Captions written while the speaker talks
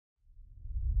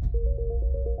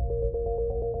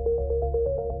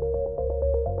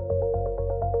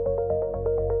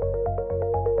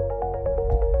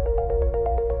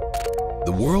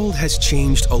world has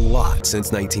changed a lot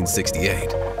since 1968.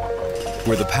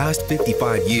 For the past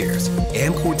 55 years,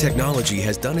 Amkor Technology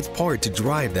has done its part to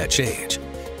drive that change,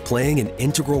 playing an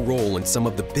integral role in some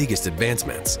of the biggest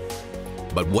advancements.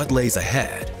 But what lays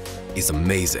ahead is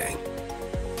amazing.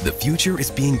 The future is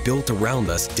being built around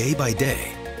us day by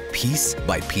day, piece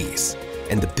by piece,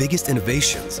 and the biggest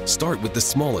innovations start with the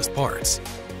smallest parts.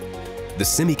 The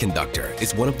semiconductor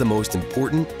is one of the most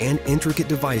important and intricate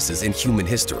devices in human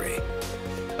history.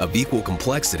 Of equal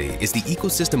complexity is the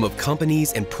ecosystem of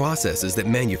companies and processes that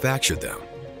manufacture them.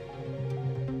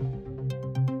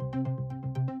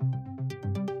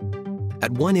 At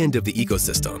one end of the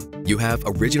ecosystem, you have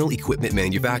original equipment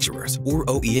manufacturers, or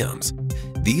OEMs.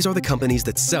 These are the companies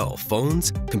that sell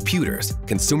phones, computers,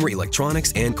 consumer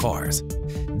electronics, and cars.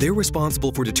 They're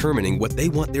responsible for determining what they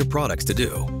want their products to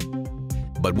do.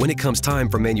 But when it comes time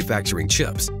for manufacturing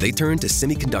chips, they turn to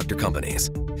semiconductor companies.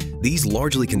 These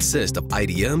largely consist of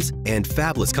IDMs and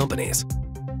fabless companies.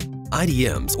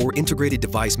 IDMs, or integrated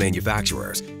device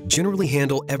manufacturers, generally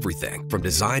handle everything from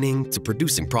designing to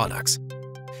producing products.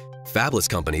 Fabless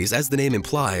companies, as the name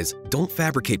implies, don't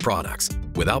fabricate products.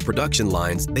 Without production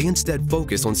lines, they instead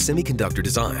focus on semiconductor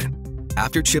design.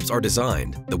 After chips are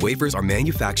designed, the wafers are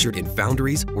manufactured in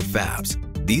foundries or fabs.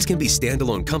 These can be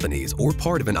standalone companies or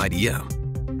part of an IDM.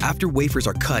 After wafers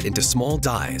are cut into small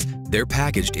dies, they're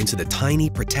packaged into the tiny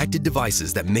protected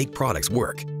devices that make products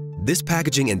work. This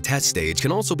packaging and test stage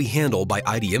can also be handled by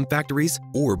IDM factories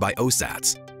or by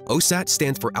OSATs. OSAT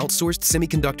stands for Outsourced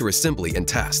Semiconductor Assembly and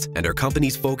Test, and are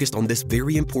companies focused on this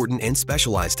very important and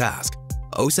specialized task.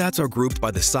 OSATs are grouped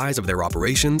by the size of their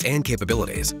operations and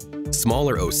capabilities.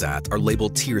 Smaller OSATs are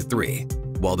labeled Tier 3,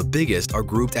 while the biggest are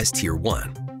grouped as Tier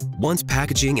 1. Once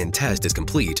packaging and test is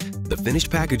complete, the finished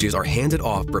packages are handed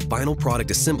off for final product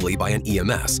assembly by an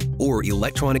EMS, or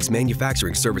Electronics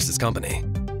Manufacturing Services company.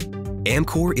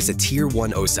 Amkor is a Tier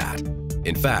 1 OSAT.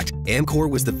 In fact, Amkor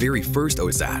was the very first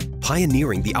OSAT,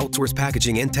 pioneering the outsourced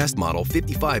packaging and test model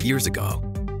 55 years ago.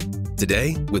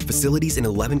 Today, with facilities in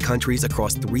 11 countries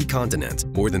across 3 continents,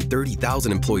 more than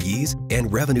 30,000 employees,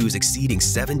 and revenues exceeding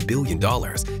 $7 billion,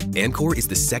 Amkor is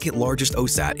the second largest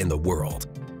OSAT in the world.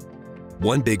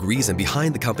 One big reason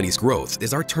behind the company's growth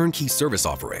is our turnkey service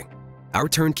offering. Our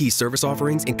turnkey service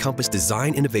offerings encompass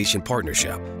design innovation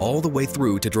partnership all the way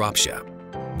through to dropship.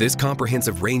 This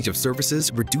comprehensive range of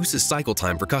services reduces cycle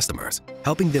time for customers,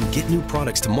 helping them get new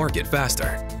products to market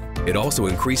faster. It also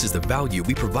increases the value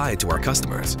we provide to our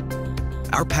customers.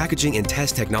 Our packaging and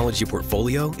test technology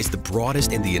portfolio is the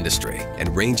broadest in the industry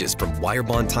and ranges from wire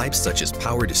bond types such as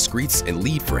power discretes and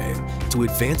lead frame to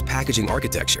advanced packaging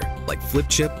architecture like flip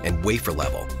chip and wafer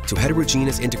level to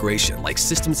heterogeneous integration like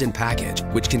systems in package,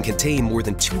 which can contain more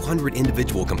than 200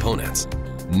 individual components.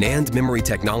 NAND memory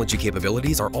technology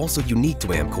capabilities are also unique to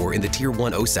Amkor in the Tier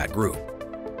 1 OSAT group.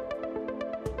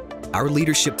 Our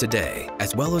leadership today,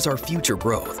 as well as our future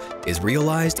growth, is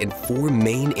realized in 4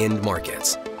 main end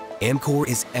markets. Amkor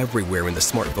is everywhere in the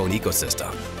smartphone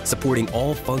ecosystem, supporting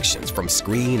all functions from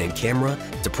screen and camera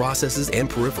to processors and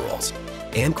peripherals.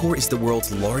 Amkor is the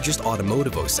world's largest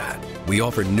automotive OSAT. We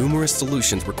offer numerous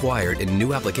solutions required in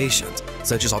new applications,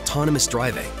 such as autonomous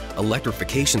driving,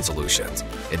 electrification solutions,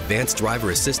 advanced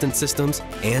driver assistance systems,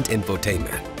 and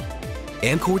infotainment.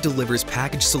 Amkor delivers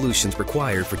packaged solutions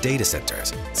required for data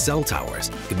centers, cell towers,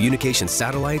 communication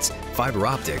satellites, fiber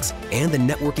optics, and the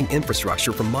networking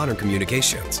infrastructure for modern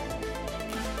communications.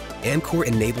 Amkor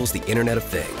enables the Internet of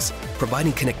Things,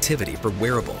 providing connectivity for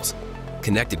wearables,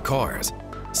 connected cars,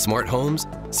 smart homes,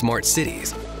 smart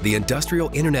cities, the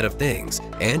industrial Internet of Things,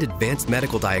 and advanced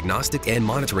medical diagnostic and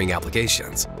monitoring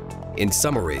applications. In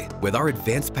summary, with our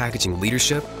advanced packaging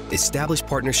leadership, established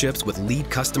partnerships with lead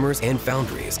customers and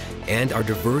foundries, and our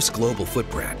diverse global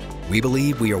footprint, we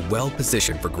believe we are well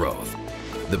positioned for growth.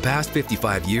 The past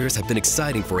 55 years have been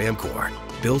exciting for Amkor,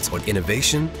 built on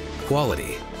innovation,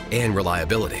 quality, and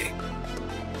reliability.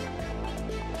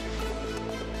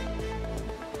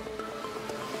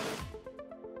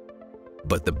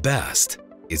 But the best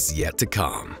is yet to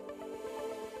come.